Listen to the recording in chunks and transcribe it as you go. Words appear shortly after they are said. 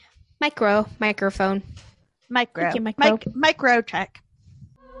Microphone. Micro. Thank you, micro. Micro check.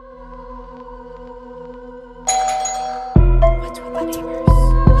 What's with the neighbors?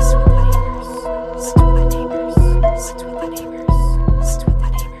 What's with the neighbors? What's with the neighbors? What's with the neighbors? What's with the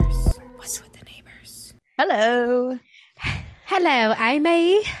neighbors? What's with the neighbors? Hello. Hello,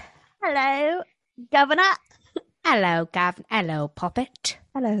 Amy. Hello, Governor. Hello, Gavin. Hello, Puppet.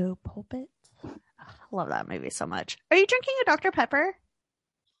 Hello, Pulpit. I love that movie so much. Are you drinking a Dr. Pepper?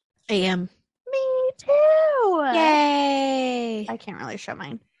 I am. Me too. Yay. I can't really show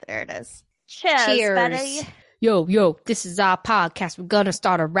mine. There it is. Cheers, Cheers. buddy. Yo, this is our podcast. We're going to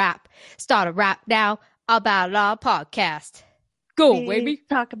start a rap now about our podcast. Go, We baby.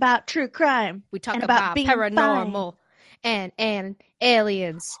 talk about true crime. We talk and about being paranormal and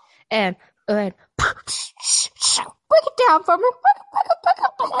aliens and break it down for me.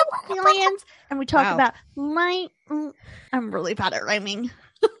 fine. Aliens. And we talk Wow. about light. I'm really bad at rhyming.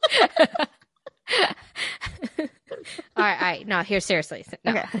 All right. No, here, seriously.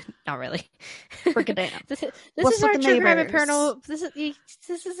 No, Okay. not really. Break it down. This What's is with our the true crime and neighbors? paranormal.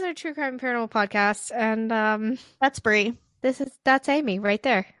 This is our true crime and paranormal podcast, and That's Bree. that's Amy right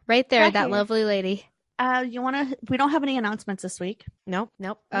there, that Hi. lovely lady. We don't have any announcements this week. Nope.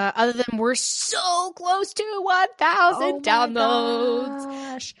 Other than we're so close to 1,000 downloads.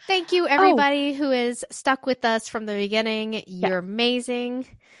 Gosh. Thank you, everybody who is stuck with us from the beginning. You're amazing.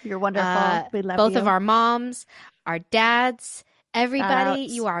 You're wonderful. We love Both you. of our moms, our dads, everybody.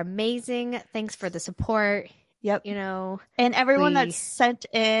 Shout-outs. You are amazing. Thanks for the support. Yep. You know, And everyone we- that's sent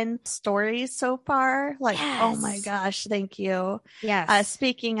in stories so far, like, oh my Yes. gosh, thank you. yes.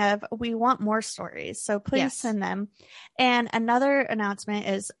 Speaking of, we want more stories, so please Yes. send them. And another announcement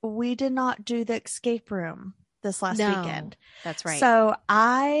is we did not do the escape room this last No, weekend. That's right. So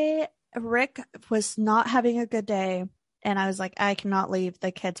Rick was not having a good day, and I was like, I cannot leave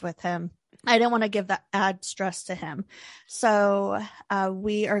the kids with him. I didn't want to give that add stress to him. So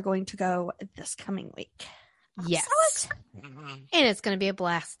we are going to go this coming week. I'm yes. so excited. And it's going to be a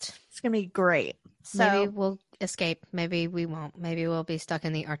blast. It's going to be great. So Maybe we'll escape. Maybe we won't. Maybe we'll be stuck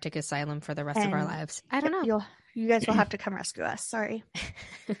in the Arctic asylum for the rest of our And lives. I don't know. You guys will have to come rescue us. Sorry.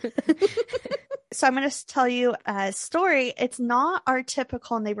 So I'm going to tell you a story. It's not our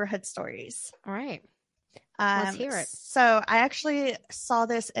typical neighborhood stories. All right. Let's hear it. So I actually saw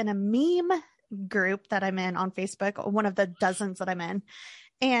this in a meme group that I'm in on Facebook, one of the dozens that I'm in.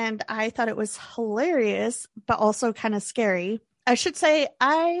 And I thought it was hilarious, but also kind of scary. I should say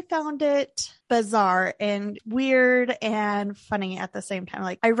I found it bizarre and weird and funny at the same time,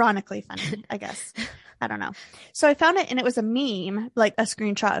 like ironically funny, I guess. I don't know. So I found it and it was a meme, like a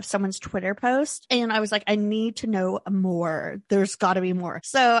screenshot of someone's Twitter post. And I was like, I need to know more. There's got to be more.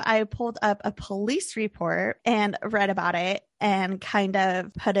 So I pulled up a police report and read about it and kind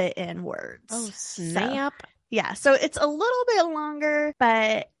of put it in words. Oh, So, snap. yeah. So it's a little bit longer,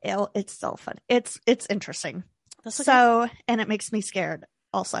 but it's still fun. It's interesting. That's okay. So, and it makes me scared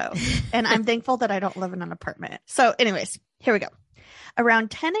also. And I'm thankful that I don't live in an apartment. So anyways, here we go.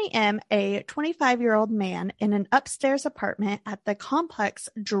 Around 10 a.m., a 25-year-old man in an upstairs apartment at the complex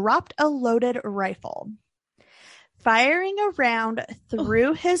dropped a loaded rifle. Firing a round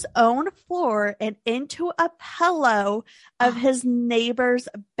through his own floor and into a pillow of his neighbor's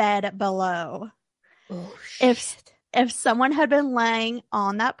bed below. Oh, If shit. If someone had been laying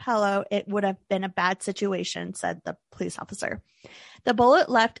on that pillow, it would have been a bad situation, said the police officer. The bullet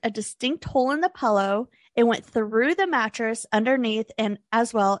left a distinct hole in the pillow. It went through the mattress underneath and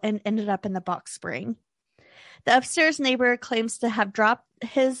as well and ended up in the box spring. The upstairs neighbor claims to have dropped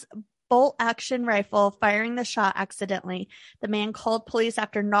his bolt action rifle, firing the shot accidentally. The man called police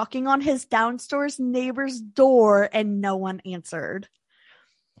after knocking on his downstairs neighbor's door and no one answered.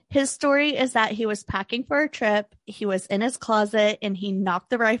 His story is that he was packing for a trip. He was in his closet and he knocked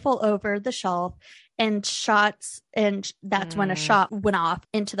the rifle over the shelf and that's when a shot went off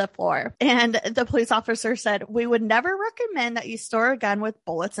into the floor. And the police officer said, we would never recommend that you store a gun with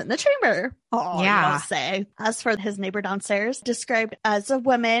bullets in the chamber. Oh, Yeah. yeah. Say. As for his neighbor downstairs, described as a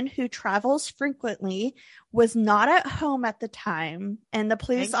woman who travels frequently, was not at home at the time, and the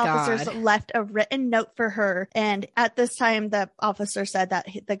police Thank officers God. left a written note for her. And at this time, the officer said that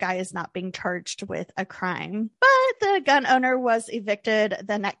the guy is not being charged with a crime. But the gun owner was evicted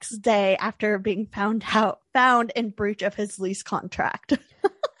the next day after being found in breach of his lease contract.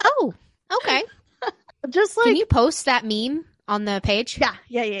 Oh, okay. Just like, Can you post that meme on the page yeah.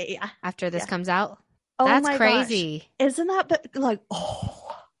 after this Yeah. comes out? Oh That's my crazy. gosh. Isn't that like,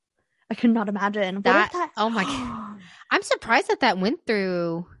 I could not imagine. What if Oh my God. I'm surprised that went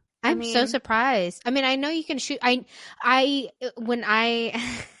through. I'm so mean- surprised. I mean, I know you can shoot. When I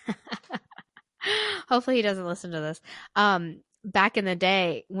Hopefully he doesn't listen to this. Back in the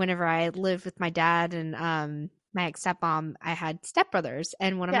day, whenever I lived with my dad and my ex-stepmom, I had stepbrothers,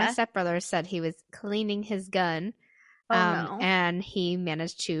 and one of my Yeah. stepbrothers said he was cleaning his gun, Oh, no. and he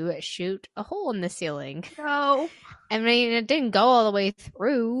managed to shoot a hole in the ceiling. No. I mean, it didn't go all the way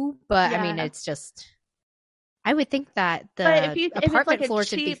through, but I mean, Yeah. it's just. I would think that the But if it's apartment like a floor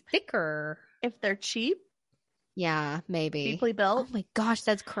should be cheap- thicker. If they're cheap, Yeah, maybe. cheaply Oh built. my gosh,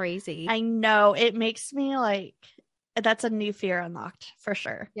 that's crazy. I know. It makes me like, that's a new fear unlocked for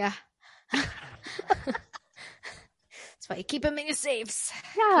sure. Yeah. That's why you keep them in your safes.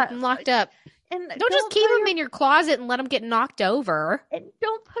 Yeah. Keep them locked up. And Don't just keep them in your closet and let them get knocked over. And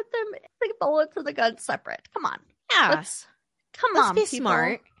don't put them the bullets and the guns separate. Come on. Yeah. Let's Let's be people.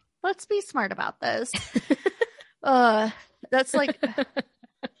 smart. Let's be smart about this. That's like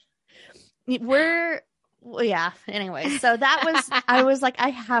yeah. Anyway, so that was I was like, I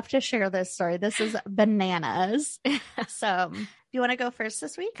have to share this story. This is bananas. So, do you want to go first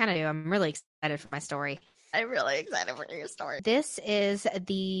this week? Kind of do. I'm really excited for my story. I'm really excited for your story. This is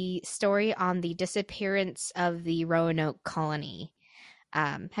the story on the disappearance of the Roanoke colony.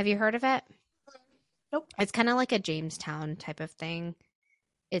 Have you heard of it? Nope. It's kind of like a Jamestown type of thing.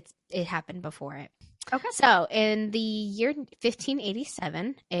 It happened before it. Okay. So in the year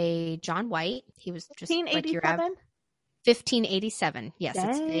 1587, a John White, he was just like your 1587? 1587. Yes,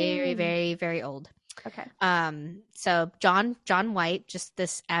 it's very, Dang. very, very old. Okay. So John White, just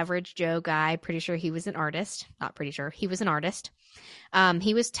this average Joe guy, pretty sure he was an artist. Not pretty sure, he was an artist.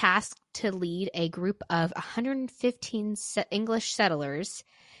 He was tasked to lead a group of 115 English settlers.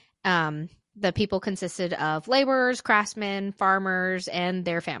 The people consisted of laborers, craftsmen, farmers, and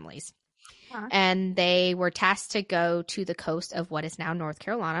their families. Huh. And they were tasked to go to the coast of what is now North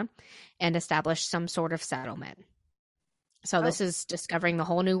Carolina and establish some sort of settlement. So this is discovering the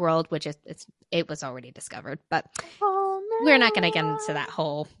whole new world, which it was already discovered, but Oh, no. we're not going to get into that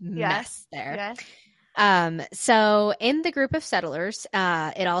whole mess there. Yes. So in the group of settlers,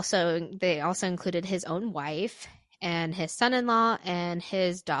 they also included his own wife and his son-in-law and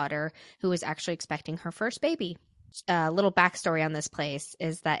his daughter, who was actually expecting her first baby. Little backstory on this place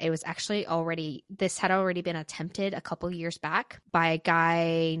is that it was actually this had already been attempted a couple years back by a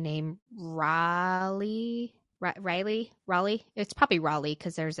guy named Raleigh. It's probably Raleigh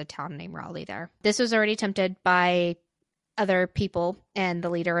because there's a town named Raleigh there. This was already attempted by other people, and the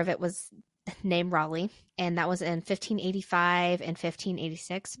leader of it was named Raleigh, and that was in 1585 and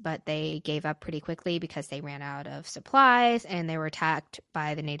 1586, but they gave up pretty quickly because they ran out of supplies and they were attacked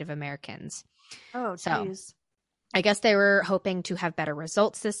by the Native Americans. Oh, So, jeez. I guess they were hoping to have better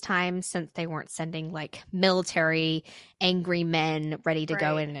results this time since they weren't sending like military angry men ready to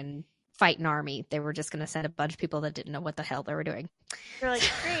go Right. in and fight an army. They were just going to send a bunch of people that didn't know what the hell they were doing. You're like,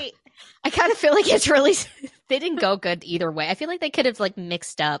 great. I kind of feel like it's really they didn't go good either way. I feel like they could have like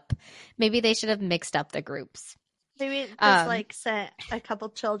mixed up. Maybe they should have mixed up the groups. Maybe just Um, sent a couple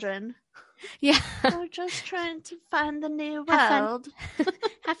children. Yeah. We're just trying to find the new Have fun. world.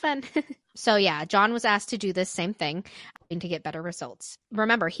 Have fun. So yeah, John was asked to do this same thing to get better results.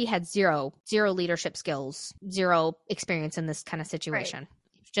 Remember, he had zero leadership skills, zero experience in this kind of situation.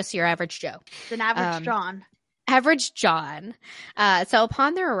 Just your average Joe. An average John. Average John. So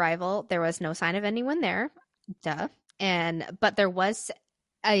upon their arrival, there was no sign of anyone there. Duh. But there was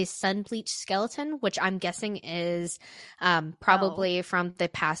a sun-bleached skeleton, which I'm guessing is probably from the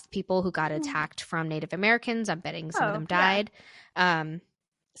past people who got attacked from Native Americans. I'm betting some of them yeah. died.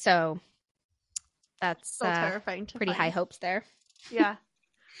 So that's Still terrifying to pretty find. high hopes there. Yeah.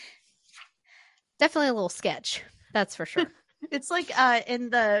 Definitely a little sketch. That's for sure. It's like in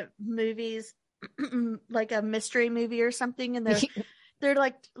the movies, like a mystery movie or something, and they're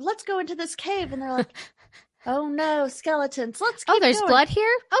like, let's go into this cave, and they're like, oh no, skeletons. Let's keep there's going. blood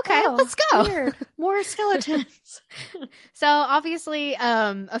here? Okay, Oh, let's go. Weird. More skeletons. So obviously,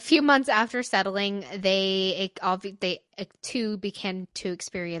 a few months after settling, they too began to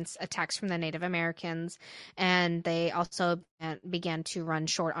experience attacks from the Native Americans, and they also began to run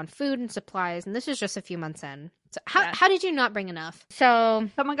short on food and supplies. And this was just a few months in. So how did you not bring enough? So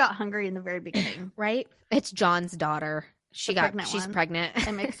Someone got hungry in the very beginning. right, it's John's daughter. She's Pregnant.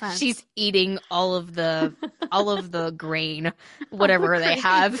 It makes sense. She's eating all of the grain, whatever they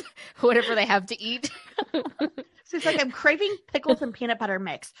have to eat. She's like, I'm craving pickles and peanut butter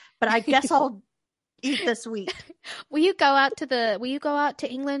mix, but I guess I'll eat this wheat. Will you go out to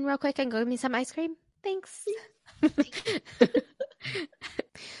England real quick and go get me some ice cream? Thanks.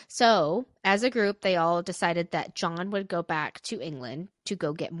 So, as a group, they all decided that John would go back to England to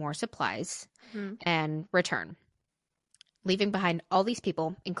go get more supplies Mhm. and return, leaving behind all these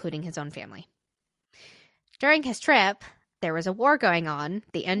people, including his own family. During his trip, there was a war going on,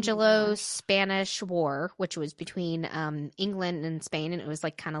 the gosh. Anglo-Spanish War, which was between England and Spain, and it was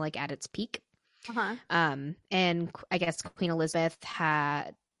like kind of like at its peak. Uh-huh. And I guess Queen Elizabeth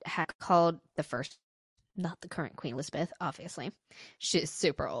had called the first, not the current Queen Elizabeth, obviously. She's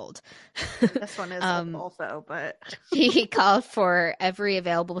super old. This one is also, but He called for every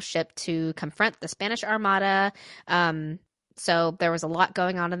available ship to confront the Spanish Armada. So there was a lot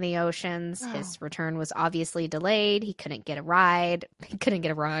going on in the oceans. His return was obviously delayed. He couldn't get a ride.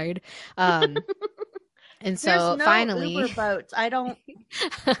 And so there's no finally, Uber boats. I don't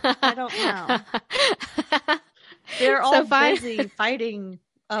know. They're all busy fighting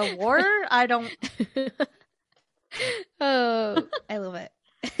a war. I don't. Oh, I love it.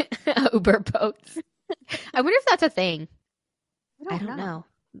 Uber boats. I wonder if that's a thing. I don't know.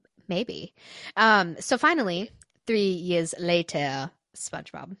 Maybe. So finally, 3 years later,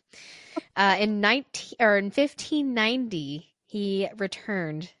 SpongeBob, in 1590, he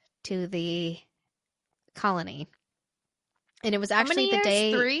returned to the colony, and it was actually the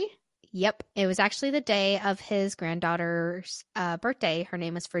day. 3? Yep, it was actually the day of his granddaughter's birthday. Her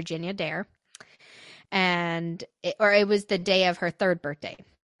name was Virginia Dare, and it was the day of her 3rd birthday.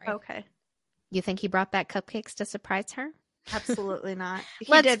 Right? Okay. You think he brought back cupcakes to surprise her? Absolutely not.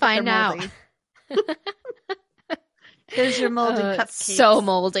 Let's find out. Here's your moldy cupcakes. So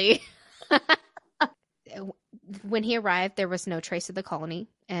moldy. When he arrived, there was no trace of the colony,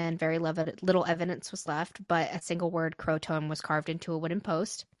 and very little evidence was left, but a single word, Croton, was carved into a wooden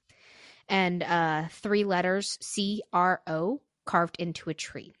post, and 3 letters, C-R-O, carved into a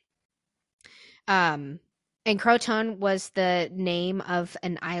tree. And Croton was the name of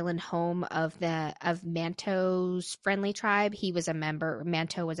an island home of Manto's friendly tribe. He was a member.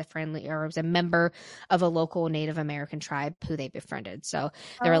 Manto was a member of a local Native American tribe who they befriended. So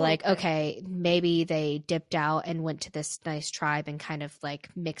they were like, okay, maybe they dipped out and went to this nice tribe and kind of like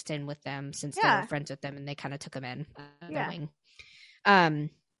mixed in with them since they were friends with them, and they kind of took them in.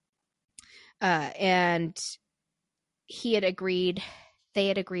 And he had agreed. They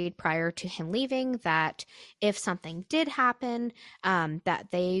had agreed prior to him leaving that if something did happen, that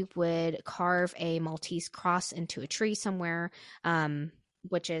they would carve a Maltese cross into a tree somewhere,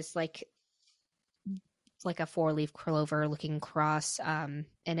 which is like a 4-leaf clover looking cross. And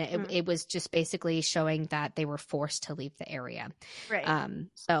it was just basically showing that they were forced to leave the area. Right.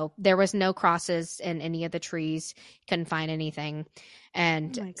 So there was no crosses in any of the trees. Couldn't find anything.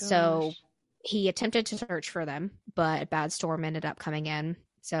 And so he attempted to search for them, but a bad storm ended up coming in.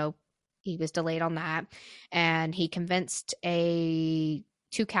 So he was delayed on that. And he convinced 2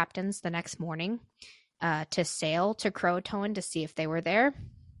 captains the next morning to sail to Croatoan to see if they were there.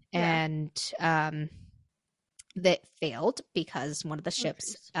 Yeah. And that failed because one of the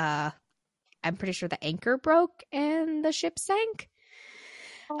ships, I'm pretty sure the anchor broke and the ship sank.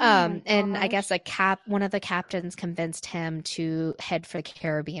 And I guess one of the captains convinced him to head for the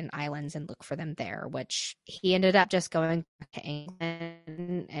Caribbean islands and look for them there, which he ended up just going to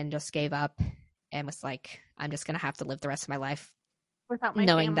England and just gave up and was like, I'm just going to have to live the rest of my life without my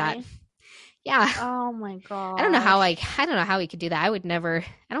knowing family. that. Yeah. Oh my God. I don't know how he could do that. I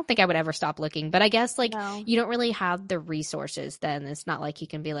don't think I would ever stop looking, but I guess you don't really have the resources then. It's not like you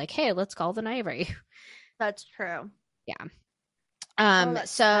can be like, hey, let's call the Navy. That's true. Yeah.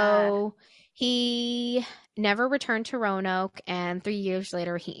 So he never returned to Roanoke, and 3 years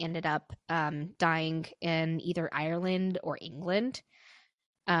later, he ended up dying in either Ireland or England.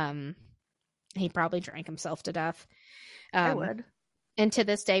 He probably drank himself to death. I would. And to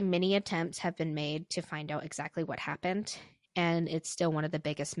this day, many attempts have been made to find out exactly what happened, and it's still one of the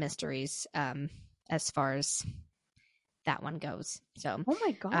biggest mysteries as far as that one goes. So, oh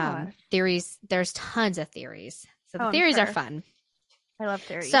my God, theories. There's tons of theories. So the theories are fun. I love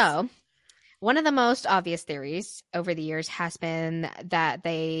theories. So, one of the most obvious theories over the years has been that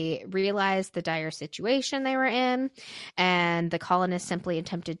they realized the dire situation they were in, and the colonists simply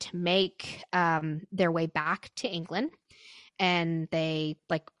attempted to make their way back to England, and they,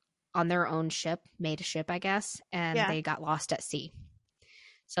 on their own ship, made a ship, I guess, and they got lost at sea.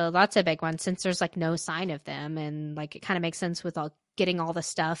 So that's a big one, since there's no sign of them, and it kind of makes sense with getting all the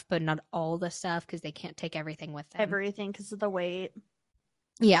stuff, but not all the stuff because they can't take everything with them. Everything because of the weight.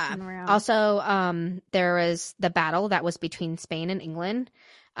 Yeah. Also, there was the battle that was between Spain and England.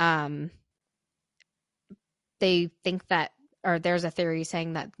 They think that, or there's a theory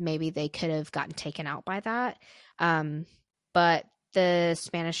saying that maybe they could have gotten taken out by that. But the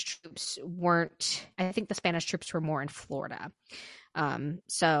Spanish troops weren't. I think the Spanish troops were more in Florida.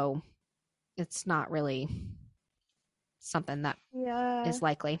 So it's not really something that is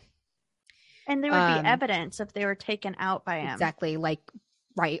likely. And there would be evidence if they were taken out by him. Exactly, like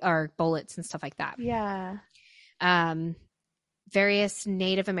or bullets and stuff like that. Yeah. Various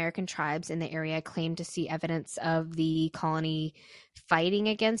Native American tribes in the area claim to see evidence of the colony fighting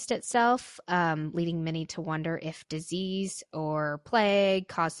against itself, leading many to wonder if disease or plague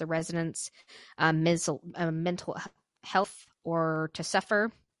caused the residents mental health or to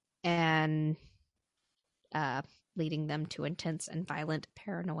suffer, and leading them to intense and violent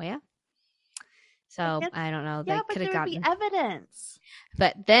paranoia. So I don't know. They could have gotten be evidence.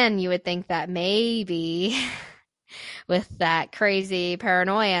 But then you would think that maybe with that crazy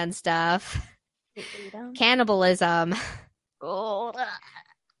paranoia and stuff, cannibalism,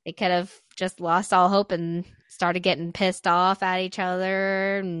 they could have just lost all hope and started getting pissed off at each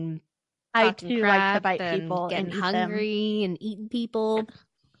other and I too like to bite and people getting and eat hungry them. and eating people.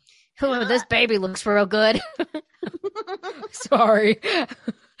 Oh, this baby looks real good. Sorry.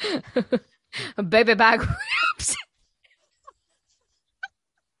 Baby back ribs.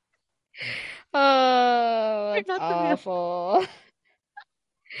 Oh, that's awful.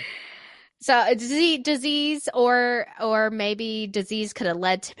 So disease or maybe disease could have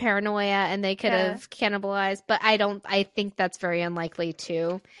led to paranoia and they could have cannibalized, but I think that's very unlikely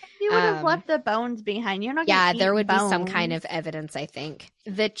too. You would have left the bones behind. You're not gonna Yeah, eat there would bones. be some kind of evidence, I think.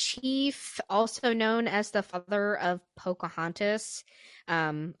 The chief, also known as the father of Pocahontas,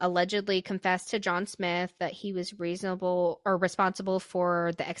 allegedly confessed to John Smith that he was responsible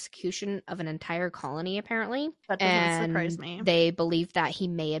for the execution of an entire colony, apparently. That doesn't surprise me. They believe that he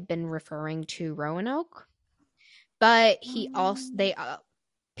may have been referring to Roanoke, but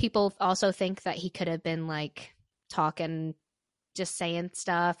people also think that he could have been like talking, just saying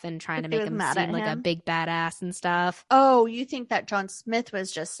stuff and trying to make him seem like a big badass and stuff. Oh, you think that John Smith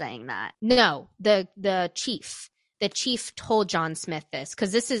was just saying that? No, the chief. The chief told John Smith this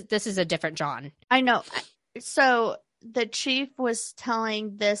because this is a different John. I know. So the chief was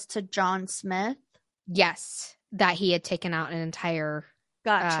telling this to John Smith? Yes, that he had taken out an entire.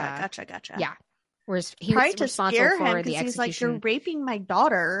 Gotcha. Yeah, whereas he was responsible for the execution. He's like, "You're raping my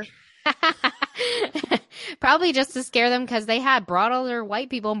daughter." Probably just to scare them because they had brought all their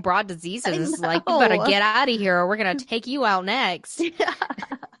white people and brought diseases. Like, you better get out of here or we're gonna take you out next. Yeah.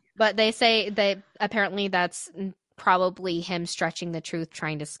 But they say apparently that's probably him stretching the truth,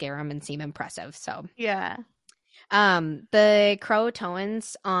 trying to scare him and seem impressive. So yeah. The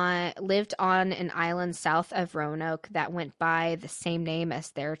Croatoans lived on an island south of Roanoke that went by the same name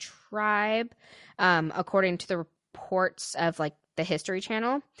as their tribe, according to the reports of like the History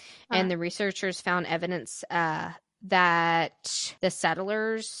Channel. And the researchers found evidence that the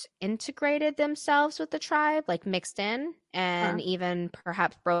settlers integrated themselves with the tribe, like mixed in, and even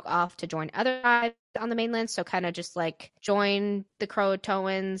perhaps broke off to join other tribes on the mainland. So kind of just like join the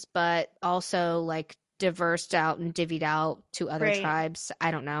Croatoans, but also like diversed out and divvied out to other tribes. I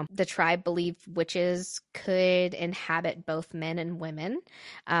don't know. The tribe believed witches could inhabit both men and women,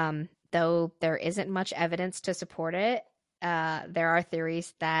 though there isn't much evidence to support it. There are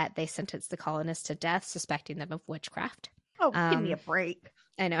theories that they sentenced the colonists to death, suspecting them of witchcraft. Oh, give me a break.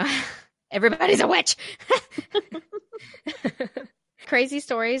 I know. Everybody's a witch. Crazy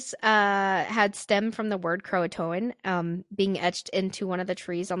stories had stemmed from the word Croatoan being etched into one of the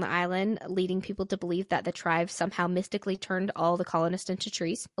trees on the island, leading people to believe that the tribe somehow mystically turned all the colonists into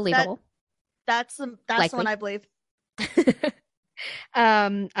trees. Believable. That's the one I believe.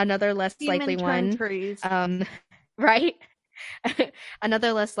 Another less likely one. Trees. Right?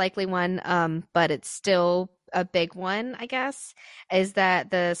 Another less likely one, but it's still a big one, I guess, is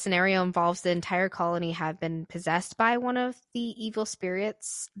that the scenario involves the entire colony have been possessed by one of the evil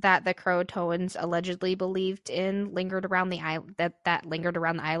spirits that the Croatoans allegedly believed in lingered around the island. That lingered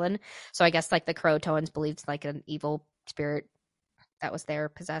around the island. So I guess like the Croatoans believed like an evil spirit that was there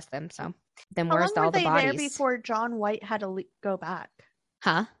possessed them. So then where's all the bodies? How long were they there before John White had to go back?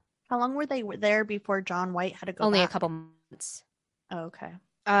 Huh? How long were they there before John White had to go back? Only a couple months. Oh, okay.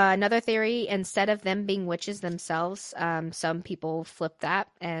 Another theory, instead of them being witches themselves, some people flipped that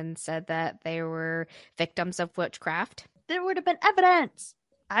and said that they were victims of witchcraft. There would have been evidence.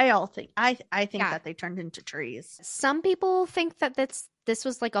 I think that they turned into trees. Some people think that this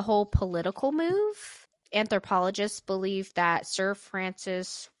was like a whole political move. Anthropologists believe that Sir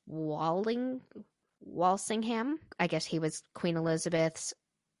Francis Walsingham, I guess he was Queen Elizabeth's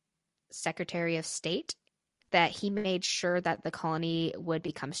Secretary of State, that he made sure that the colony would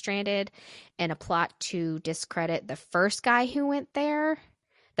become stranded in a plot to discredit the first guy who went there,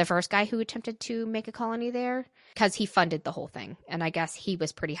 the first guy who attempted to make a colony there, because he funded the whole thing. And I guess he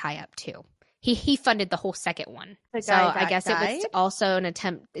was pretty high up too. He funded the whole second one. The So guy I that guess it was died? also an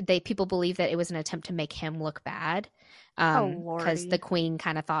attempt. People believe that it was an attempt to make him look bad, Oh, because the Lordy. queen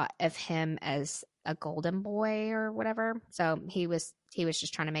kind of thought of him as a golden boy or whatever. So he was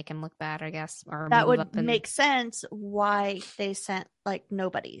just trying to make him look bad, I guess, or That move would up. And make sense why they sent like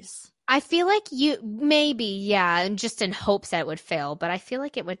nobodies. I feel like you maybe, yeah, and just in hopes that it would fail. But I feel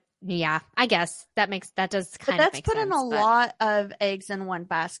like it would. Yeah, I guess that does But kind of that's make putting sense. a but- lot of eggs in one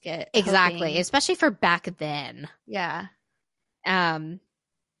basket. Exactly, hoping- especially for back then. Yeah. Now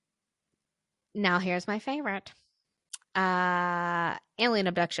here's my favorite. Alien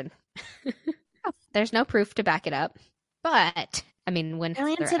abduction. There's no proof to back it up, but I mean, when has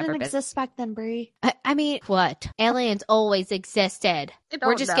Aliens there didn't ever been? exist back then, Brie. I mean, what? Aliens always existed. I We're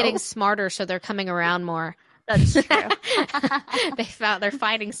don't just know. getting smarter, so they're coming around more. That's true. They're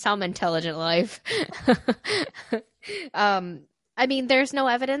finding some intelligent life. I mean, there's no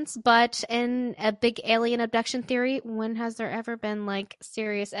evidence, but in a big alien abduction theory, when has there ever been like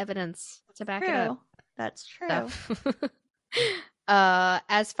serious evidence to back it up? True. That's true. So,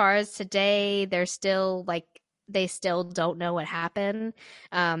 as far as today, they still don't know what happened.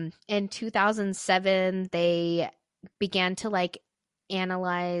 In 2007, they began to like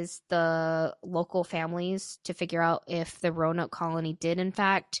analyze the local families to figure out if the Roanoke colony did in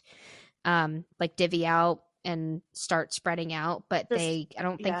fact like divvy out and start spreading out, but I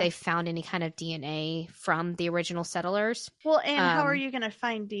don't think they found any kind of DNA from the original settlers. Well, and how are you going to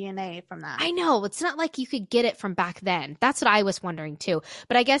find DNA from that? I know, it's not like you could get it from back then. That's what I was wondering too.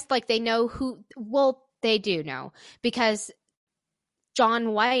 But I guess like they know they do know, because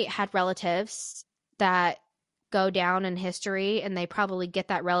John White had relatives that go down in history, and they probably get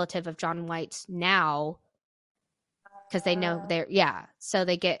that relative of John White's now because they know so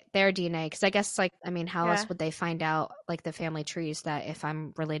they get their DNA. Because I guess like, I mean, how else would they find out like the family trees that if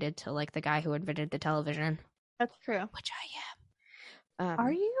I'm related to like the guy who invented the television? That's true. Which I am.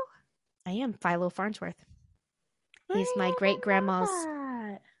 Are you? I am Philo Farnsworth. He's my great grandma's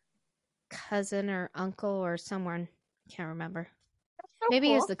cousin or uncle or someone. Can't remember. So Maybe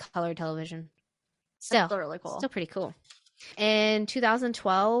cool. it was the color television. Still, That's really cool. Still pretty cool. In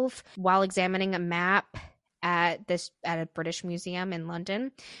 2012, while examining a map at a British museum in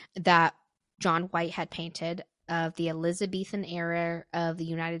London that John White had painted of the Elizabethan era of the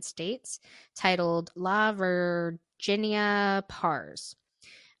United States, titled La Virginia Pars.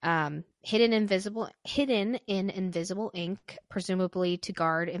 Hidden in invisible ink, presumably to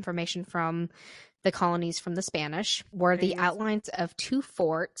guard information from the colonies from the Spanish, were the outlines of two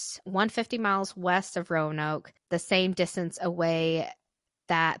forts, 150 miles west of Roanoke, the same distance away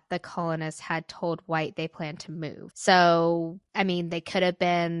that the colonists had told White they planned to move. So, I mean, they could have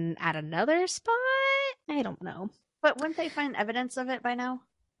been at another spot. I don't know. But wouldn't they find evidence of it by now?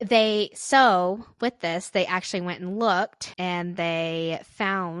 With this, they actually went and looked, and they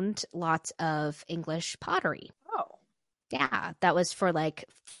found lots of English pottery. Oh. Yeah, that was for like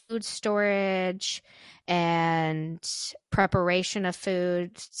food storage and preparation of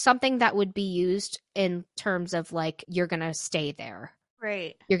food, something that would be used in terms of like, you're going to stay there.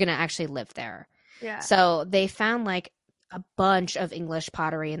 Right. You're going to actually live there. Yeah. So they found like a bunch of English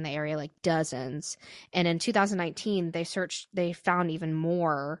pottery in the area, like dozens. And in 2019, they found even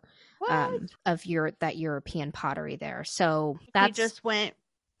more of that European pottery there. So that's just went.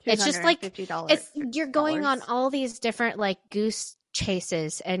 It's just like you're going on $250. all these different like goose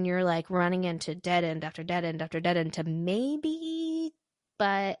chases, and you're like running into dead end after dead end after dead end to maybe,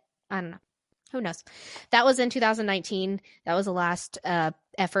 but I don't know. Who knows? That was in 2019. That was the last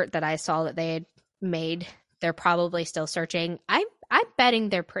effort that I saw that they had made. They're probably still searching. I'm betting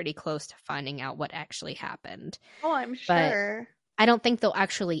they're pretty close to finding out what actually happened. Oh, I'm sure. I don't think they'll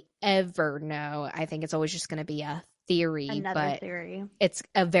actually ever know. I think it's always just going to be a theory. Another theory. It's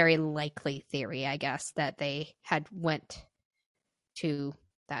a very likely theory, I guess, that they had went to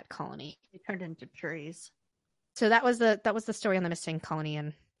that colony. They turned into trees. So that was the story on the missing colony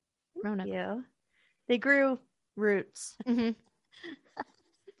in Roanoke. Yeah. They grew roots. Mm-hmm.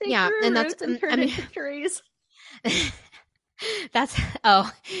 They grew and roots and turned into trees. That's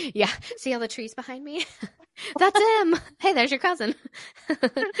see all the trees behind me? That's him. Hey, there's your cousin.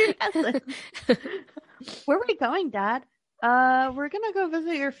 Where are we going, Dad? We're gonna go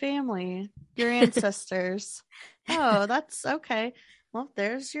visit your family, your ancestors. Oh, that's okay. Well,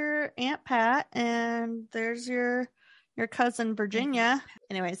 there's your Aunt Pat, and there's your cousin Virginia.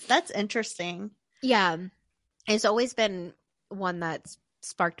 Anyways, that's interesting. Yeah, it's always been one that's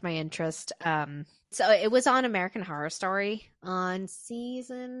sparked my interest. So it was on American Horror Story on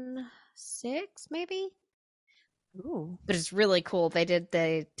season 6, maybe. Ooh. But it's really cool. They did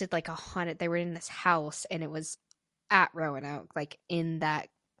like a haunted. They were in this house, and it was at Roanoke, like in that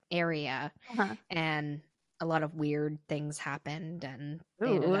area, Uh-huh. and a lot of weird things happened, and they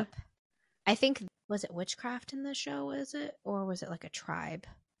ended Ooh. up. I think was it witchcraft in the show? Was it, or was it like a tribe?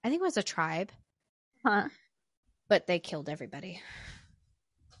 I think it was a tribe, Huh. but they killed everybody.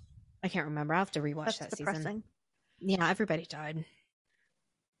 I can't remember. I'll have to rewatch That's that depressing. season. Yeah, everybody died.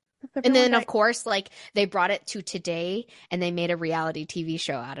 If And everyone then, of died- course, like they brought it to today and they made a reality TV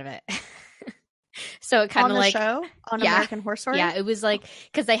show out of it. So it kind on of the like, show on yeah, American Horror Story. yeah, it was like,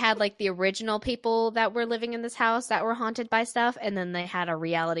 because they had like the original people that were living in this house that were haunted by stuff. And then they had a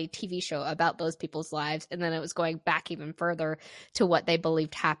reality TV show about those people's lives. And then it was going back even further to what they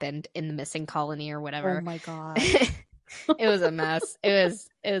believed happened in the missing colony or Oh whatever. my god. It was a mess. It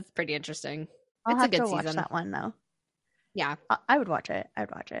was pretty interesting. I'll It's a have good to watch season. that one though. Yeah. I would watch it. I'd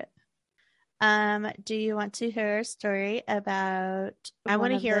watch it. Do you want to hear a story about I want one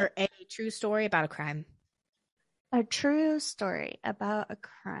to of hear a true story about a crime. a true story about a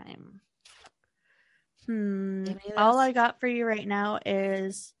crime? Any of All those? I got for you right now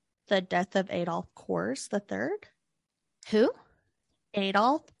is the death of Adolf Kors the Third. Who?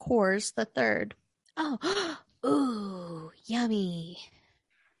 Adolf Kors the Third. Oh, ooh, yummy.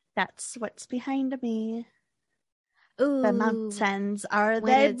 That's what's behind me. Ooh, The mountains are when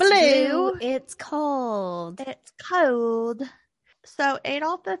they it's blue? it's cold. It's cold. So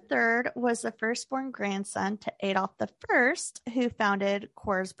Adolf III was the firstborn grandson to Adolf I, who founded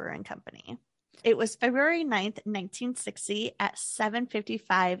Coors Brewing Company. It was February 9th, 1960 at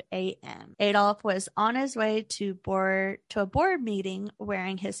 7:55 a.m. Adolf was on his way to a board meeting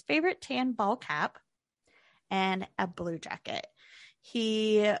wearing his favorite tan ball cap and a blue jacket.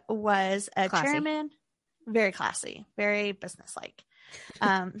 He was a Classy. chairman, very classy, very businesslike.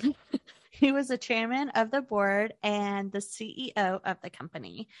 He was the chairman of the board and the CEO of the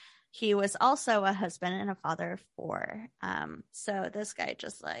company. He was also a husband and a father of 4. So this guy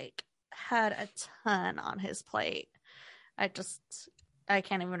just like had a ton on his plate. I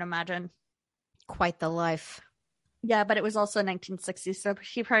can't even imagine. Quite the life. Yeah, but it was also 1960, so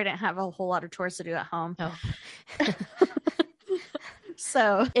he probably didn't have a whole lot of chores to do at home. Oh.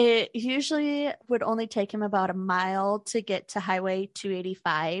 So it usually would only take him about a mile to get to Highway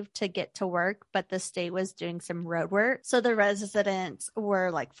 285 to get to work, but the state was doing some road work. So the residents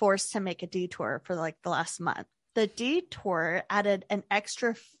were like forced to make a detour for like the last month. The detour added an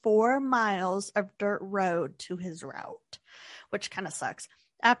extra 4 miles of dirt road to his route, which kind of sucks.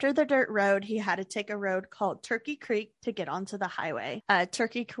 After the dirt road, he had to take a road called Turkey Creek to get onto the highway.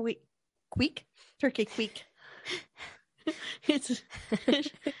 Turkey Creek. It's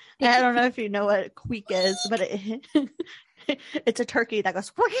I don't know if you know what queek is, but it's a turkey that goes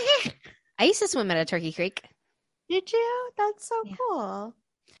queek. I used to swim at a Turkey Creek. Did you? That's so Yeah. cool.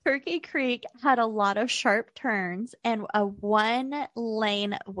 Turkey Creek had a lot of sharp turns and a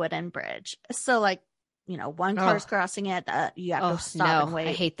 1-lane wooden bridge. So like, one car's crossing it, you have to stop and wait.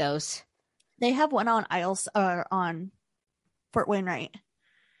 I hate those. They have one on on Fort Wainwright.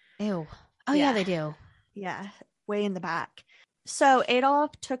 Ew. Oh yeah, Yeah. they do. Yeah, way in the back. So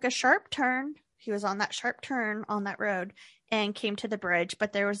Adolf took a sharp turn. He was on that sharp turn on that road and came to the bridge,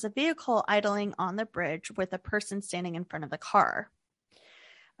 but there was a vehicle idling on the bridge with a person standing in front of the car.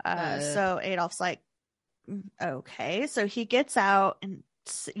 So Adolf's like, okay. So he gets out and,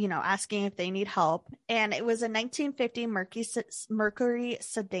 asking if they need help. And it was a 1950 Mercury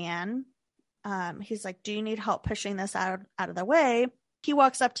sedan. He's like, do you need help pushing this out of the way? He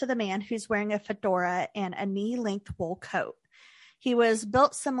walks up to the man who's wearing a fedora and a knee-length wool coat. He was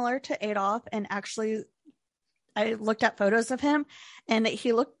built similar to Adolf, and actually, I looked at photos of him, and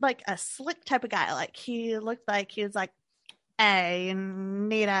he looked like a slick type of guy. Like he looked like he was like, "Hey, you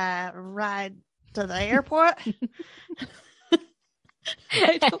need a ride to the airport?"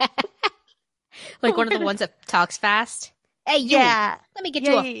 Like one of the ones that talks fast. Hey, you, Yeah, let me get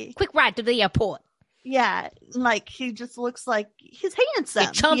yeah, you a quick ride to the airport. yeah. Like he just looks like he's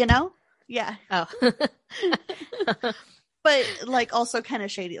handsome, chump. Yeah, Oh. but like also kind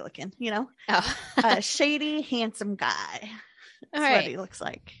of shady looking, Oh. a shady, handsome guy. That's All what right. he looks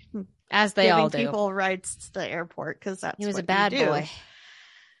like. As they Giving all do. people rides to the airport because that's He was what a bad you do. boy.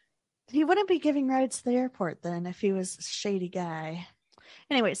 He wouldn't be giving rides to the airport then if he was a shady guy.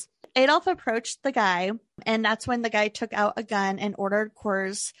 Anyways, Adolf approached the guy, and that's when the guy took out a gun and ordered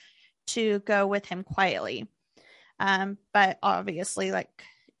Coors to go with him quietly. But obviously, like,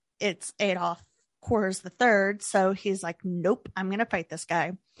 it's Adolf Coors the Third, so he's like, nope, I'm gonna fight this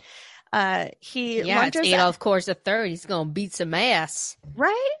guy. He Yeah, it's lunges Adolf Course III. He's gonna beat some ass.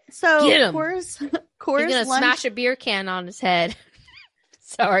 right. So Get him. Coors He's gonna smash a beer can on his head.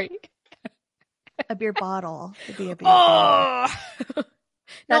 Sorry. a beer bottle. It'd be a beer bottle. Oh, no,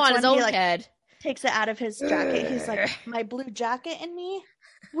 That's on his when he, own like, head. Takes it out of his jacket. He's like, my blue jacket and me.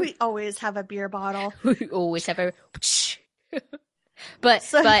 We always have a beer bottle. We always have a. But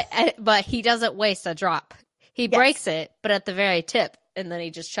So- but he doesn't waste a drop. He Yes. breaks it, but at the very tip, and then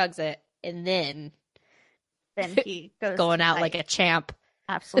he just chugs it, and then Then he goes going to out fight. like a champ.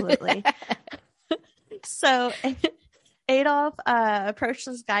 Absolutely. So Adolf approached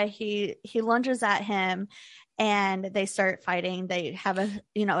this guy. He lunges at him, and they start fighting. They have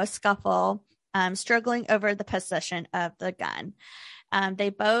a scuffle, struggling over the possession of the gun. They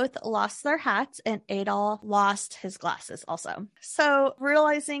both lost their hats, and Adolf lost his glasses also. So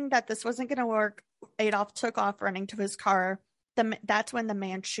realizing that this wasn't going to work, Adolf took off running to his car. That's when the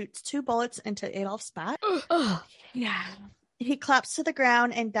man shoots 2 bullets into Adolf's back. Yeah. He collapsed to the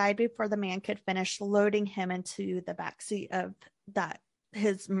ground and died before the man could finish loading him into the backseat of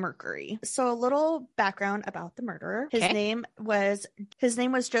his Mercury. So a little background about the murderer. His Okay. name was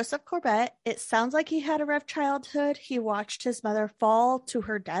Joseph Corbett. It sounds like he had a rough childhood. He watched his mother fall to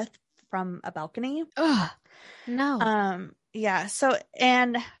her death from a balcony. No. Yeah. So,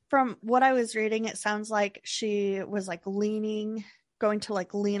 and from what I was reading, it sounds like she was like going to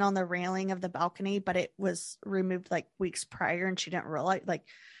like lean on the railing of the balcony, but it was removed like weeks prior, and she didn't realize, like,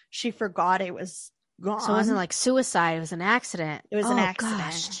 she forgot it was gone. So it wasn't like suicide. It was an accident. It was an Oh, accident.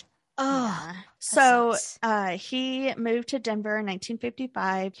 Gosh. Oh. Yeah. So sucks. he moved to Denver in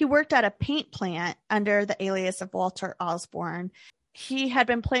 1955. He worked at a paint plant under the alias of Walter Osborne. He had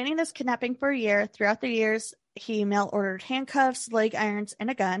been planning this kidnapping for a year. Throughout the years, he mail ordered handcuffs, leg irons, and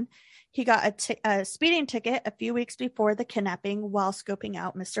a gun. He got a speeding ticket a few weeks before the kidnapping while scoping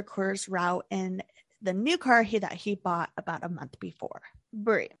out Mr. Coors' route in the new car that he bought about a month before.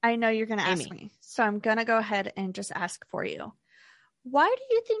 Brie, I know you're going to ask Amy. me, so I'm going to go ahead and just ask for you. Why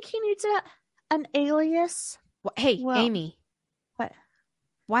do you think he needs an alias? Hey, Well, Amy. what?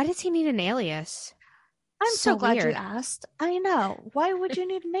 Why does he need an alias? I'm so glad you weird. asked. I know. Why would you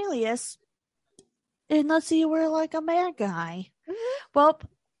need an alias unless you were like a bad guy? Well,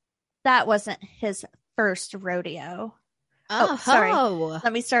 that wasn't his first rodeo. Oh, sorry.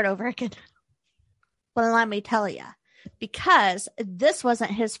 Let me start over again. Well, let me tell you, because this wasn't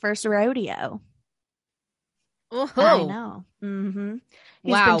his first rodeo. Oh. I know. Mm-hmm.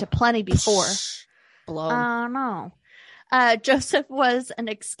 He's Wow. been to plenty before. Blown. Oh, no. Joseph was an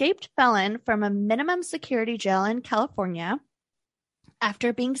escaped felon from a minimum security jail in California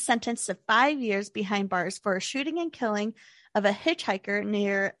after being sentenced to 5 years behind bars for a shooting and killing of a hitchhiker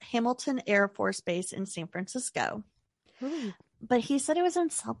near Hamilton Air Force Base in San Francisco. Ooh. But he said it was in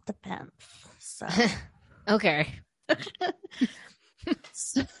self-defense. So, Okay.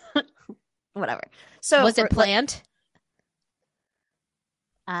 whatever. So Was it planned?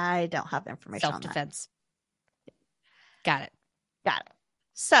 I don't have the information on that. Self-defense. Got it. Got it.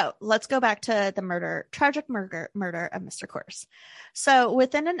 So let's go back to the tragic murder of Mr. Coors. So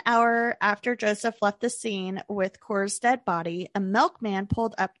within an hour after Joseph left the scene with Coors' dead body, a milkman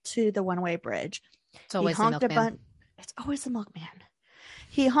pulled up to the one-way bridge. It's always He a honked a milkman. bunch. It's always a milkman.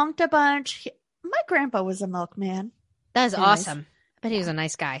 He honked a bunch. My grandpa was a milkman. That is Anyways. awesome. But he was a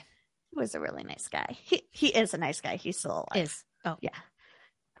nice guy. He was a really nice guy. He is a nice guy. He's still alive. Is. Oh. Yeah.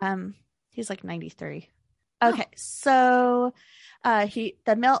 He's like 93. Oh. Okay, so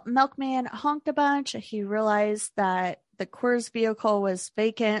the milkman honked a bunch. He realized that the Coors vehicle was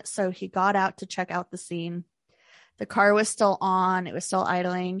vacant, so he got out to check out the scene. The car was still on, it was still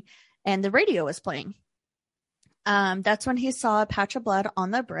idling, and the radio was playing. That's when he saw a patch of blood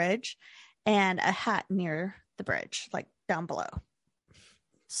on the bridge and a hat near the bridge, like down below.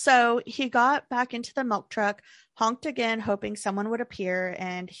 So he got back into the milk truck, honked again, hoping someone would appear,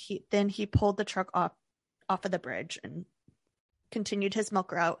 and he pulled the truck off of the bridge and continued his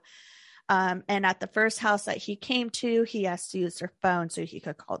milk route. And at the first house that he came to, he asked to use their phone so he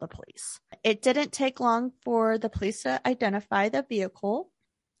could call the police. It didn't take long for the police to identify the vehicle,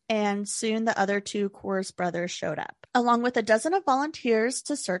 and soon the other 2 Coors brothers showed up, along with a dozen of volunteers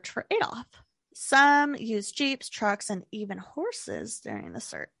to search for Adolf. Some used jeeps, trucks, and even horses during the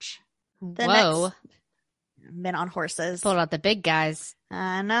search. Whoa. Men on horses. Pulled out the big guys.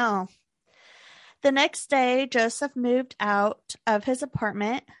 I know. The next day, Joseph moved out of his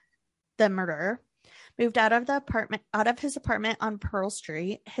apartment. The murderer moved out of his apartment on Pearl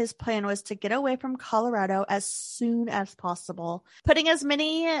Street. His plan was to get away from Colorado as soon as possible, putting as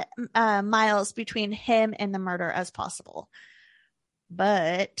many miles between him and the murder as possible.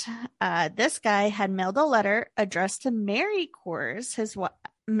 But this guy had mailed a letter addressed to Mary Coors,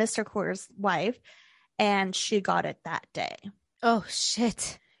 Mr. Coors' wife, and she got it that day. Oh,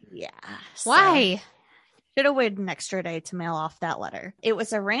 shit. Yeah. Why? Should have waited an extra day to mail off that letter. It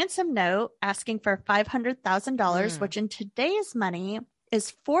was a ransom note asking for $500,000, which in today's money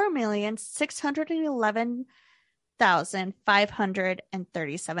is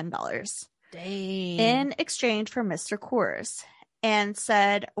 $4,611,537 Dang. in exchange for Mr. Coors, and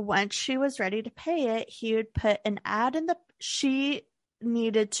said once she was ready to pay it, he would put an ad in the she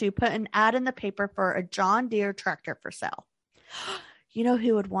needed to put an ad in the paper for a John Deere tractor for sale. You know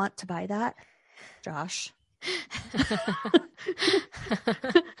who would want to buy that? Josh.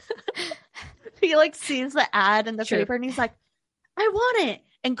 He like sees the ad in the True. paper and he's like, I want it,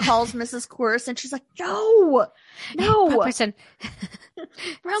 and calls Mrs. Coors, and she's like, no, Wrong person.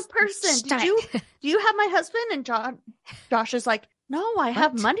 wrong person. Stop. Do you have my husband? And Josh is like, no, I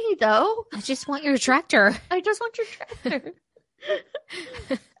have money though. I just want your tractor. I just want your tractor.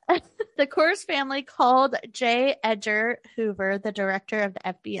 The Coors family called J. Edgar Hoover, the director of the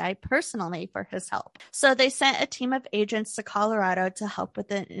FBI, personally for his help. So they sent a team of agents to Colorado to help with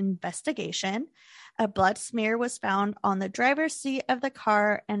the investigation. A blood smear was found on the driver's seat of the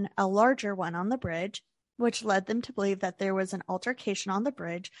car and a larger one on the bridge, which led them to believe that there was an altercation on the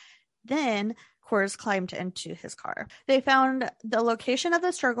bridge. Then Coors climbed into his car. They found the location of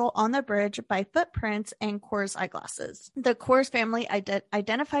the struggle on the bridge by footprints and Coors eyeglasses. The Coors family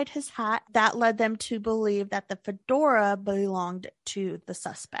identified his hat. That led them to believe that the fedora belonged to the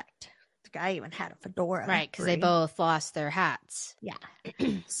suspect. The guy even had a fedora. Right, because they both lost their hats. Yeah.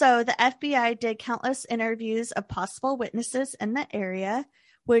 So the FBI did countless interviews of possible witnesses in the area,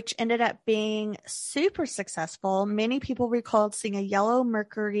 which ended up being super successful. Many people recalled seeing a yellow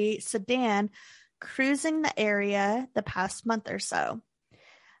Mercury sedan cruising the area the past month or so.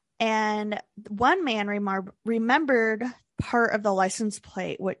 And one man remembered part of the license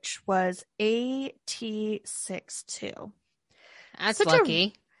plate, which was AT62. That's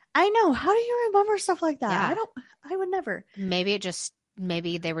lucky. I know. How do you remember stuff like that? Yeah. I would never. Maybe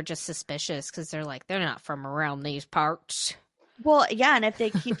they were just suspicious because they're like, they're not from around these parts. Well, yeah, and if they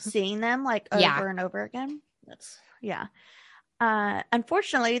keep seeing them like over Yeah. and over again, that's yeah.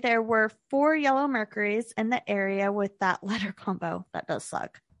 Unfortunately, there were 4 yellow Mercuries in the area with that letter combo. That does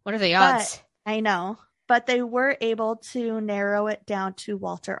suck. What are the odds? I know, but they were able to narrow it down to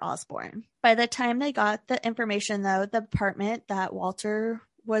Walter Osborne. By the time they got the information, though, the apartment that Walter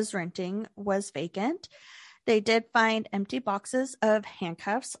was renting was vacant. They did find empty boxes of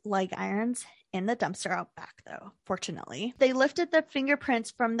handcuffs, leg irons, in the dumpster out back, though, fortunately. They lifted the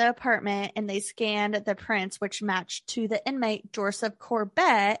fingerprints from the apartment and they scanned the prints, which matched to the inmate Joseph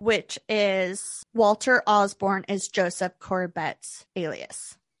Corbett, which is Walter Osborne is Joseph Corbett's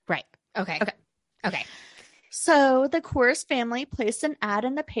alias. Right. Okay. So the Coors family placed an ad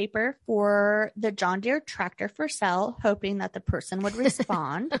in the paper for the John Deere tractor for sale, hoping that the person would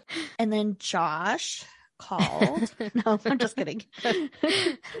respond. And then Josh called. No, I'm just kidding.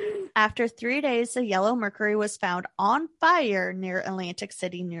 After 3 days, the yellow Mercury was found on fire near Atlantic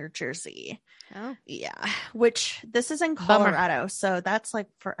City, New Jersey. Oh. Yeah, which this is in Colorado, so that's like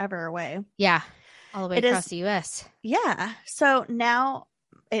forever away. Yeah. All the way across the U.S. Yeah. So now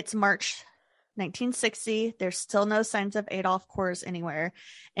it's March 1960. There's still no signs of Adolph Coors anywhere,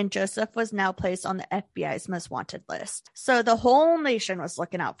 and Joseph was now placed on the FBI's most wanted list. So the whole nation was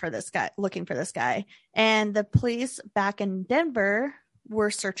looking for this guy, and the police back in Denver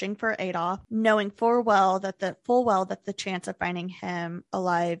were searching for Adolph, knowing full well that the chance of finding him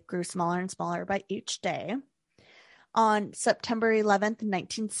alive grew smaller and smaller by each day. On September 11th,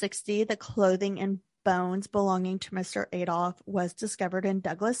 1960, the clothing and bones belonging to Mr. Adolph was discovered in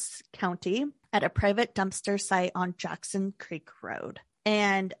Douglas County at a private dumpster site on Jackson Creek Road.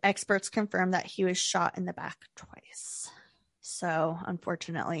 And experts confirmed that he was shot in the back twice. So,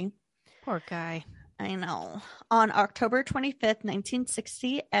 unfortunately. Poor guy. I know. On October 25th,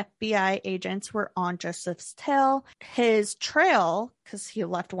 1960, FBI agents were on Joseph's tail. His trail, because he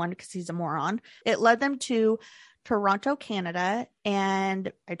left one because he's a moron, it led them to Toronto, Canada,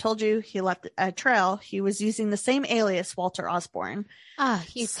 and I told you he left a trail. He was using the same alias, Walter Osborne. Ah,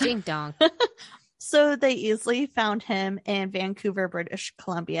 you ding dong. So they easily found him in Vancouver, British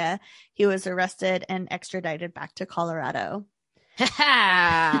Columbia. He was arrested and extradited back to Colorado.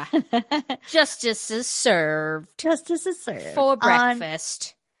 Justice is served. Justice is served. For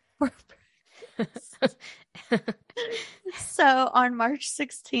breakfast. So on March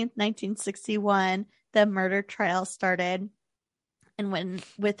 16th, 1961, the murder trial started. And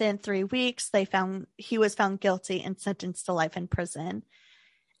within 3 weeks, he was found guilty and sentenced to life in prison.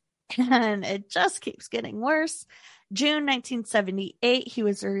 And it just keeps getting worse. June 1978, he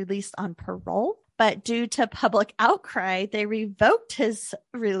was released on parole, but due to public outcry, they revoked his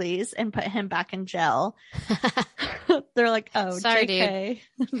release and put him back in jail. They're like, oh, Sorry, JK,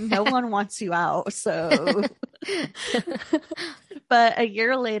 no one wants you out. So, but a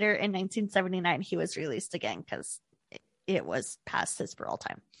year later in 1979, he was released again because it was past his parole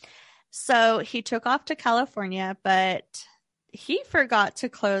time. So he took off to California, but he forgot to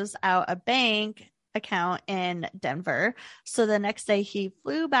close out a bank account in Denver. So the next day he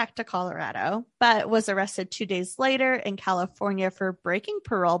flew back to Colorado, but was arrested 2 days later in California for breaking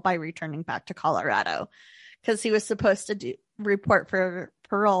parole by returning back to Colorado because he was supposed to report for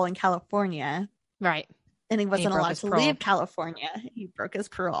parole in California. Right. And he wasn't allowed to leave California. He broke his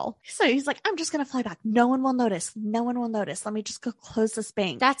parole. So he's like, I'm just going to fly back. No one will notice. No one will notice. Let me just go close this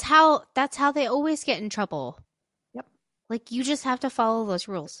bank. That's how they always get in trouble. Yep. Like, you just have to follow those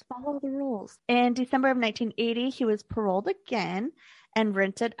rules. Follow the rules. In December of 1980, he was paroled again and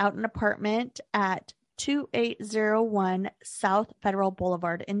rented out an apartment at 2801 South Federal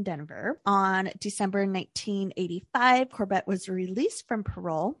Boulevard in Denver. On December 1985, Corbett was released from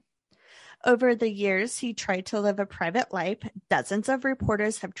parole. Over the years, he tried to live a private life. Dozens of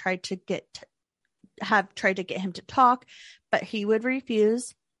reporters have tried to get him to talk, but he would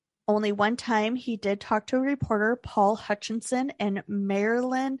refuse. Only one time he did talk to a reporter, Paul Hutchinson and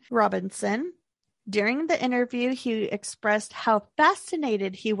Marilyn Robinson. During the interview, he expressed how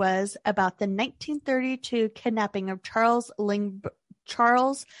fascinated he was about the 1932 kidnapping of Charles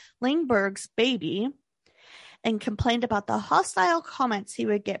Lindbergh's baby, and complained about the hostile comments he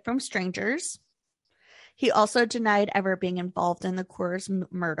would get from strangers. He also denied ever being involved in the Coors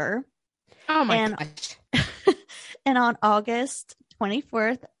murder. Oh my gosh. And on August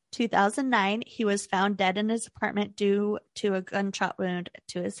 24th, 2009, he was found dead in his apartment due to a gunshot wound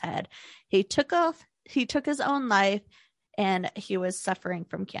to his head. He took his own life, and he was suffering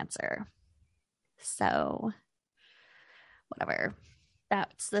from cancer. So, whatever.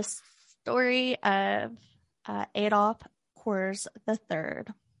 That's the story of Adolf Coors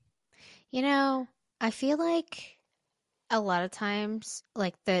III. You know, I feel like a lot of times,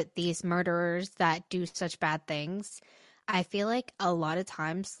 like these murderers that do such bad things, I feel like a lot of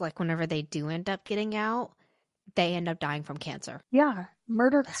times, like whenever they do end up getting out, they end up dying from cancer. Yeah,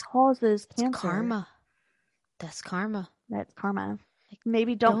 murder causes cancer. Karma. That's karma. That's karma. Like,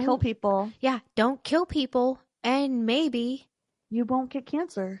 maybe don't kill people. Yeah, don't kill people, and maybe you won't get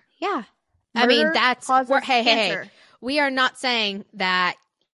cancer. Yeah. Murder I mean, that's cancer. We are not saying that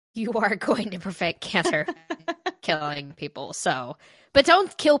you are going to prevent cancer killing people. So, but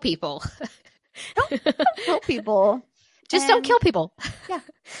don't kill people. Don't kill people. Just don't kill people. Yeah.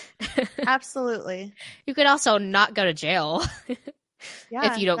 Absolutely. You could also not go to jail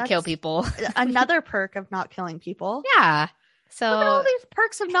if you don't kill people. Another perk of not killing people. Yeah. So look at all these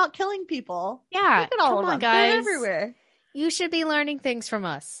perks of not killing people. Yeah. Look at all of them. Guys. They're everywhere. You should be learning things from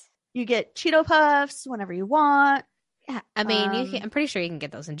us. You get Cheeto Puffs whenever you want. Yeah, I mean, I'm pretty sure you can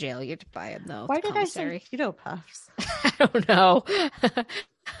get those in jail. You have to buy them though. Why did I say Cheeto Puffs? I don't know.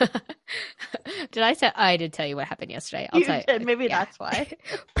 I did tell you what happened yesterday. You did. Maybe that's why.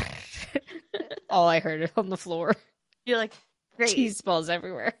 All I heard on the floor. You're like, great. Cheese balls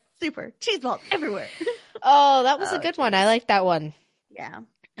everywhere. Super. Cheese balls everywhere. Oh, that was a good one. I like that one. Yeah.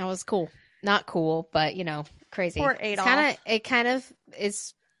 That was cool. Not cool, but crazy. Poor Adolf. It kind of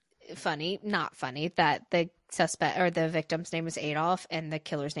is funny, not funny, that the suspect or the victim's name is Adolf and the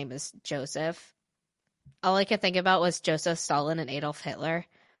killer's name is Joseph. All I could think about was Joseph Stalin and Adolf Hitler.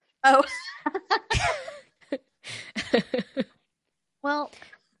 Oh. Well,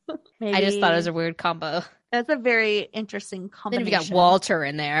 maybe. I just thought it was a weird combo. That's a very interesting combination. Then we got Walter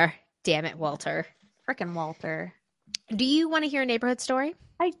in there. Damn it, Walter. Frickin' Walter. Do you want to hear a neighborhood story?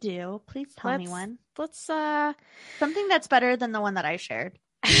 I do. Please tell me one. Let's something that's better than the one that I shared.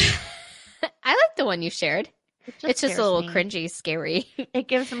 I like the one you shared. It's just a little cringy, scary. It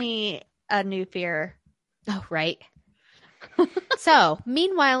gives me a new fear. Oh, right. So,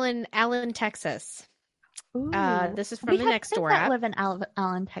 meanwhile in Allen, Texas. This is from the Nextdoor app. I live in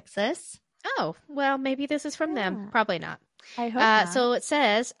Allen, Texas. Oh, well, maybe this is from them. Probably not. I hope not. So it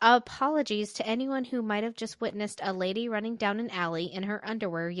says, apologies to anyone who might have just witnessed a lady running down an alley in her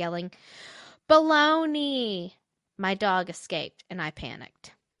underwear yelling, "Baloney!" My dog escaped and I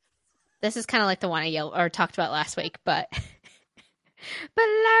panicked. This is kind of like the one I yelled or talked about last week, but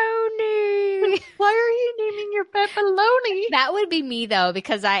baloney. Why are you naming your pet Baloney? That would be me though,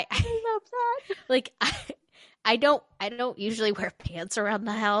 because I love that. Like I don't usually wear pants around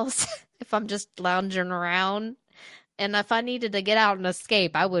the house if I'm just lounging around. And if I needed to get out and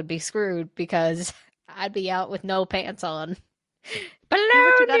escape, I would be screwed because I'd be out with no pants on. Do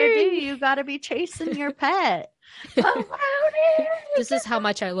what you gotta do. Baloney! You gotta be chasing your pet. This is how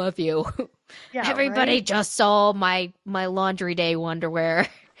much I love you. Yeah, Everybody right? just saw my laundry day underwear.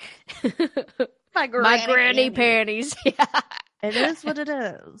 My My granny panties. Yeah. It is what it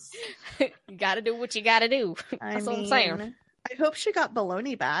is. You gotta do what you gotta do. That's what I'm saying. I hope she got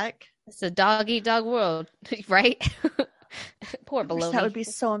baloney back. It's a dog eat dog world, right? Poor I wish baloney. that would be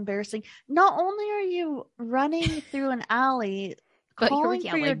so embarrassing. Not only are you running through an alley But you're calling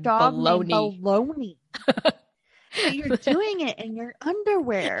for your yelling dog named baloney. Baloney, but you're doing it in your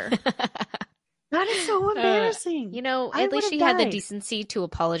underwear. That is so embarrassing. You know, I at least would've she had the died. decency to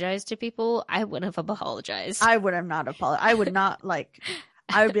apologize to people. I wouldn't have apologized. I would have not apologized. I would not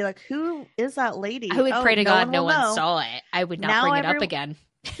I would be like, who is that lady? I would pray to God no will one know. saw it. I would not Now bring it up every- again.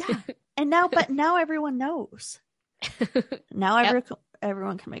 Yeah. And now everyone knows. Now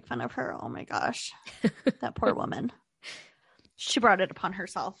everyone can make fun of her. Oh my gosh. That poor woman. She brought it upon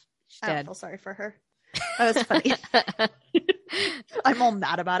herself. I don't Dead. feel sorry for her. That was funny. I'm all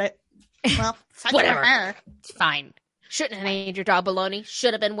mad about it. Well, suck Whatever. for her. It's fine. Shouldn't have named your dog baloney.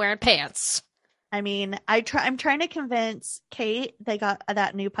 Should have been wearing pants. I mean, I'm trying to convince Kate. They got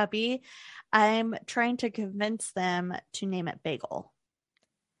that new puppy. I'm trying to convince them to name it Bagel.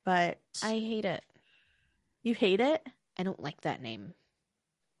 But I hate it. you hate it? I don't like that name.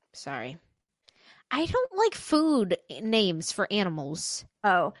 Sorry. I don't like food names for animals.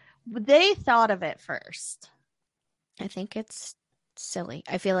 Oh, they thought of it first. I think it's silly.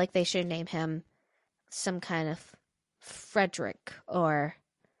 I feel like they should name him some kind of Frederick or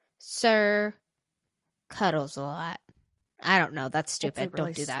Sir Cuddles a lot. I don't know. That's stupid. That's a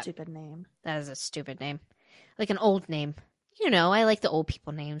really Don't do that. stupid name. That is a stupid name. Like an old name. You know, I like the old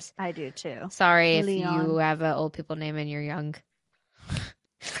people names. I do too. Sorry if Leon. you have an old people name and you're young.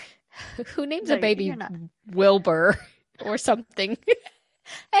 Who names No, a baby you're not. Wilbur or something?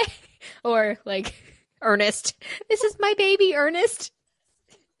 Or like Ernest. This is my baby Ernest.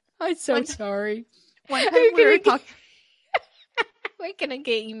 I'm so One- sorry. One Are time you we were gonna get- talking. We're gonna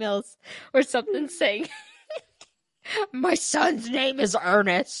get emails or something saying my son's name is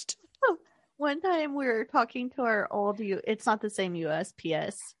Ernest. One time we were talking to our old it's not the same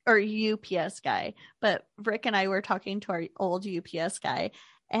USPS or UPS guy, but Rick and I were talking to our old UPS guy,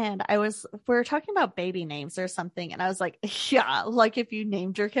 and we were talking about baby names or something, and I was like, yeah, like if you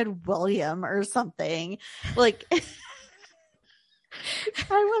named your kid William or something. Like I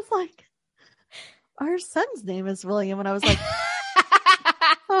was like, our son's name is William, and I was like,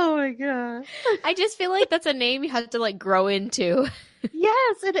 oh my god. I just feel like that's a name you have to like grow into.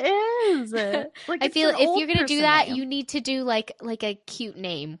 Yes, it is. Like I it's feel an if old you're gonna do person that, name. you need to do like a cute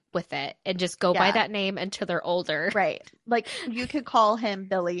name with it and just go by Yeah. that name until they're older. Right. Like you could call him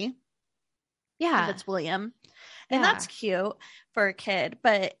Billy Yeah. if it's William. And Yeah. that's cute for a kid,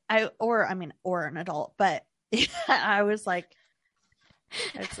 but or an adult, but I was like,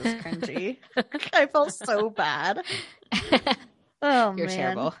 this is cringy. I felt so bad. Oh You're man.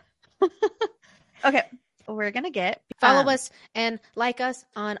 terrible. Okay. We're gonna get Follow us and like us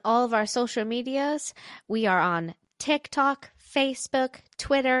on all of our social medias. We are on TikTok, Facebook,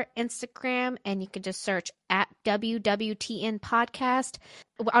 Twitter, Instagram, and you can just search at WWTN Podcast.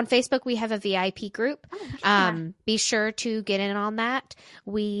 On Facebook, we have a VIP group. Be sure to get in on that.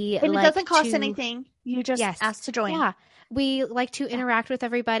 and it doesn't cost to- anything. You just Yes. ask to join. Yeah, we like to interact with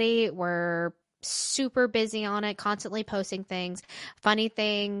everybody. We're super busy on it, constantly posting things, funny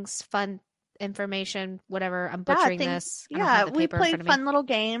things, fun information, whatever. I'm butchering this. I don't have the we paper in play front of me. fun little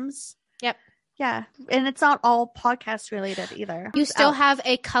games. Yep. Yeah, and it's not all podcast related either. You still Out. have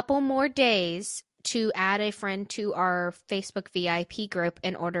a couple more days to add a friend to our Facebook VIP group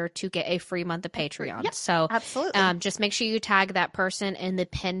in order to get a free month of Patreon. Yep. So Absolutely. just make sure you tag that person in the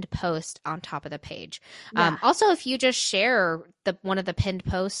pinned post on top of the page. Yeah. Also, if you just share one of the pinned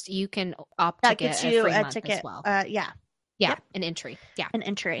posts, you can opt to That get gets a you free a month ticket. as well. Yeah, Yeah, an entry. Yeah, an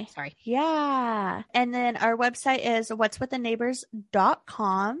entry. sorry. Yeah. And then our website is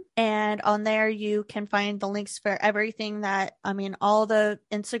what'swiththeneighbors.com. And on there you can find the links for everything all the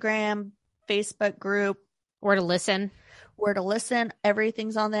Instagram, Facebook group, Or to listen. where to listen,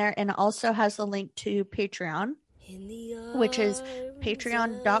 everything's on there. And it also has a link to Patreon, which is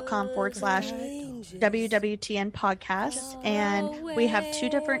patreon.com/WWTN podcast. And we have 2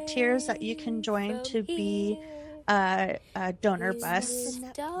 different tiers that you can join to be a donor bus,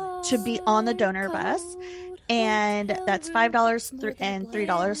 to be on the donor bus. And that's $5 and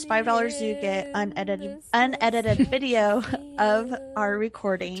 $3. $5 you get unedited video of our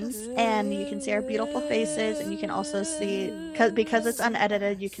recordings, and you can see our beautiful faces, and you can also see because it's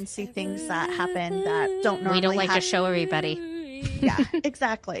unedited, you can see things that happen that don't normally We don't like to happen. show everybody. Yeah,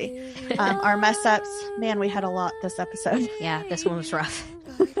 exactly. Our mess ups, man, we had a lot this episode. Yeah, this one was rough.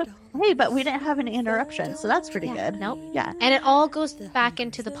 Hey, but we didn't have any interruptions, so that's pretty good. Nope. Yeah. And it all goes back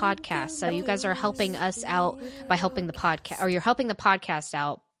into the podcast. So you guys are helping us out by helping the podcast, or you're helping the podcast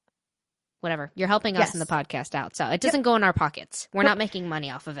out. Whatever. You're helping us Yes. in the podcast out. So it doesn't go in our pockets. We're not making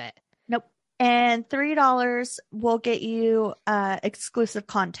money off of it. Nope. And $3 will get you exclusive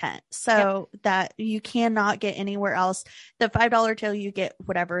content, so that you cannot get anywhere else. The $5 tier, you get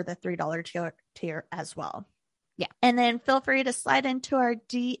whatever the $3 tier as well. Yeah. And then feel free to slide into our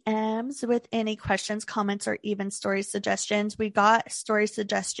DMs with any questions, comments, or even story suggestions. We got story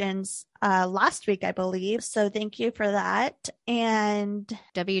suggestions last week, I believe. So thank you for that. And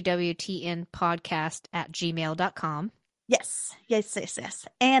wwtnpodcast@gmail.com. yes.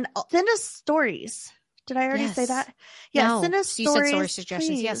 And send us stories. Did I already say Yes. that? Yeah, No, send us you said stories. story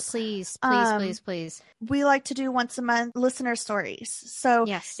suggestions. Yes, please. Please. We like to do once a month listener stories. So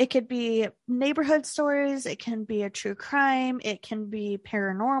Yes. it could be neighborhood stories, it can be a true crime, it can be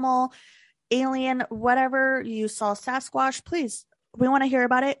paranormal, alien, whatever you saw Sasquatch. Please, we want to hear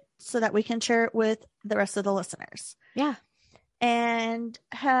about it so that we can share it with the rest of the listeners. Yeah. And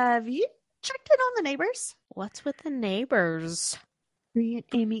have you checked in on the neighbors? What's with the neighbors? Bree and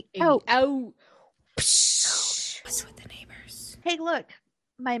Amy. Oh, Oh. What's with the neighbors? hey, look,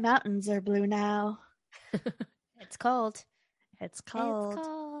 my mountains are blue now. It's cold. It's cold. It's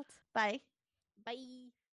cold. Bye. Bye.